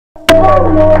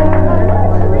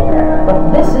But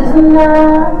this is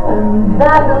now, and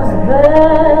that was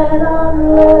then. I'm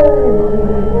ready.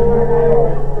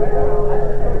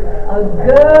 A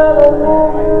girl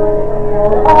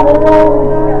alone, all alone,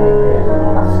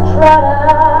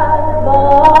 astride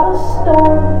of a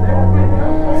storm.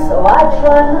 So I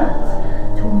try not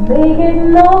to make it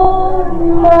known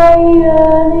my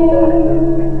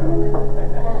yearning.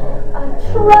 I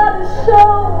try to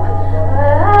show I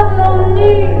have no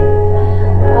need.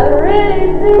 I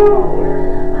really do.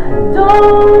 I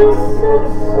don't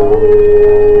succeed.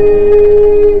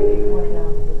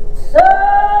 So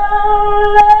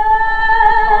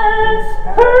let's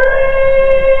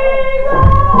bring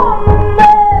on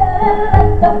men.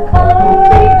 Let the fun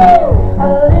begin. A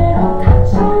little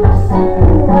touch of sin,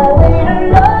 while we don't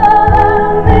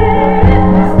love it.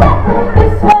 Step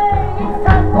this way, it's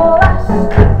time for us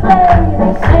to play.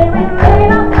 They say we may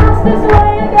not pass this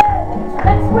way again, so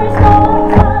let's waste no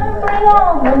time. Bring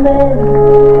on the men.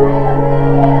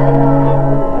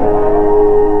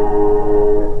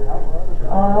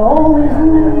 I always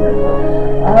knew,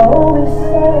 I always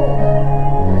said,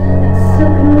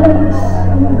 silken lace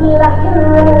in black and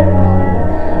red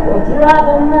will drive a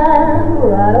man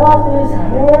right off his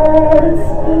head. It's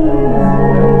easy.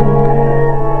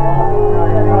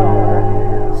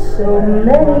 So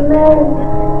many men,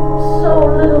 so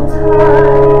little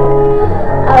time.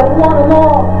 I want them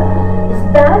all. Is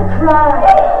that a cry?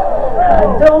 I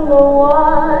don't know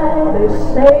why they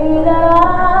say that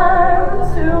I'm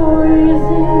too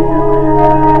easy.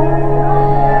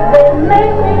 They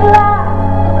make me laugh,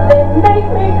 they make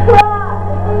me cry,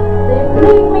 they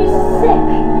make me sick,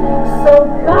 so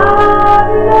God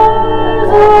knows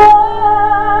why.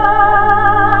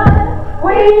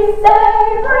 We say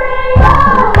bring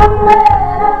on the men,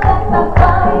 let the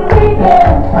fun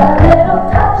begin. A little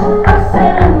touch of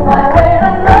sin, why wait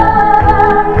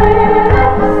another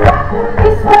minute? Step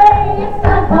this way, it's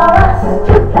time for us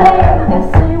to play. They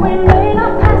say we may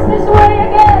not pass this way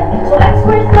again, so let's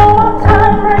waste no more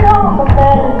time. Bring on the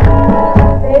men.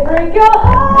 They break your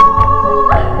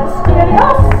heart, they steal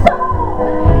your soul,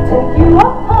 take you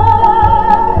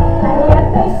apart, and yet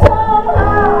they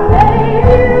somehow make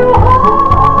you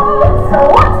whole. So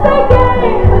what's their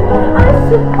game? I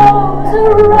suppose a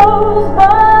rose by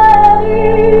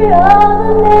any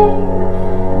other name.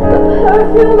 The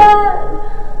perfume and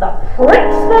the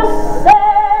prick's the same.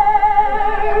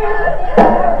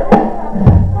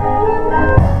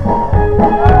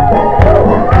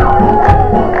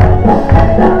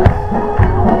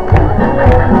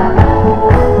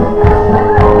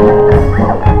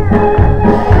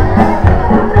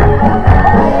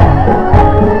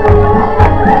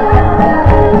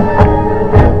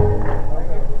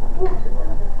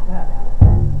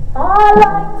 I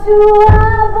like to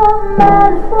have a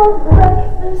man for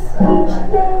breakfast each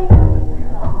day.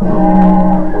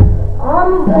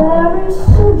 I'm very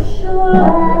social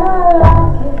and I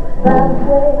like it that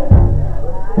way.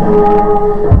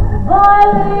 By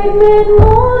late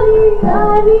mid-morning I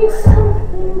need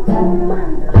something to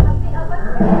munch,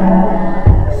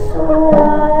 so I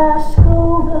ask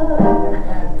over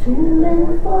 2 men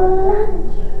for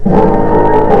lunch.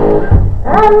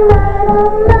 And then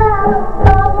I'm mad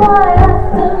about my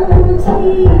afternoon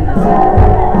teas.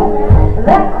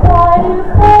 They're quite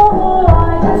informal, I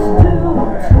just do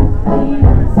to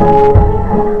please.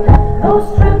 Those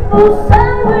triple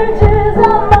sandwiches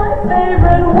are my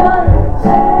favorite ones.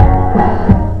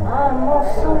 I'm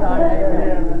also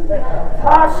very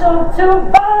partial to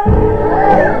buns.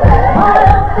 My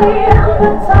healthy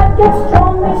appetite gets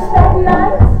strongest at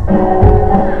night.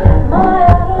 My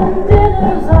autumn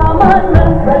dinners are my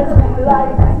men friends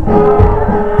delight.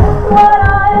 When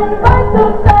I invite the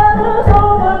fellas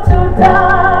over to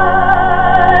dine,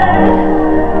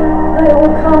 they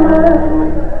will come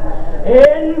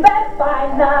in bed by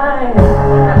 9.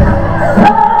 So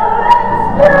let's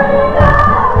bring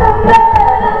on the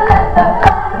men and let the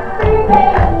fun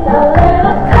begin. A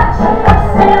little touch of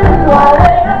sin while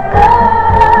we're another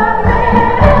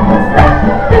minute. Step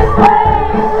this way,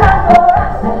 it's time for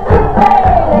us to play.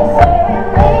 They say we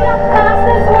may not pass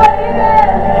this way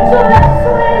again, so let's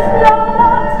waste no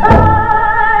more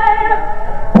time.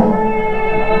 Bring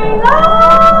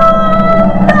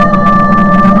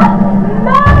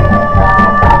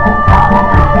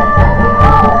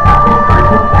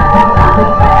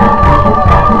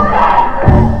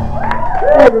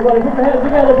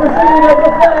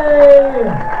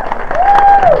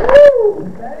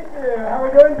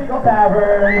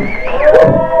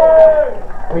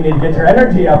We need to get your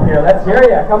energy up here. Let's hear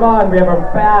ya. Come on. We have a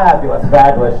fabulous,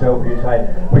 fabulous show for you tonight.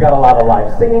 We got a lot of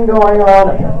live singing going on.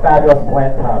 A fabulous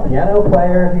piano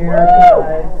player here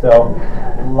tonight. So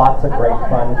lots of great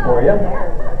fun for you.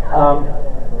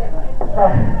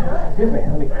 Excuse me.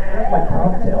 Where's my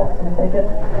cocktail? Can we take it?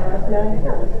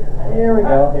 Here we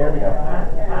go. Here we go.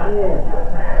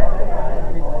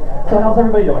 So how's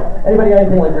everybody doing? Anybody got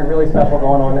anything like really special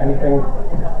going on? Anything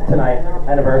tonight?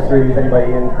 Anniversaries?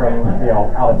 Anybody in from,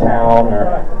 out of town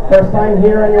or first time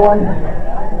here? Anyone?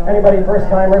 Anybody first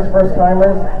timers?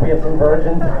 We have some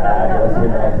virgins. Fabulous. We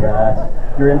love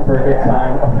that. You're in for a good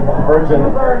time. Virgin.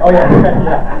 Oh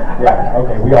yeah. Yeah.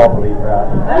 Okay. We all believe that.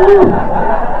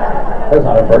 There's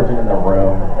not a virgin in the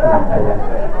room.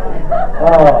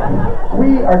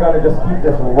 We are going to just keep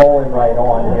this rolling right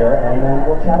on here, and then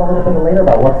we'll chat a little bit later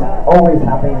about what's always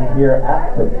happening here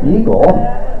at the Beagle.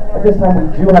 At this time,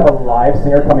 we do have a live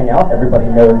singer coming out. Everybody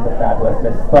knows the fabulous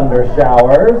Miss Thunder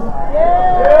Showers.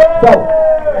 So,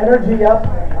 energy up.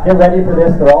 Get ready for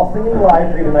this. They're all singing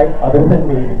live for you tonight, other than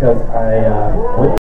me, because I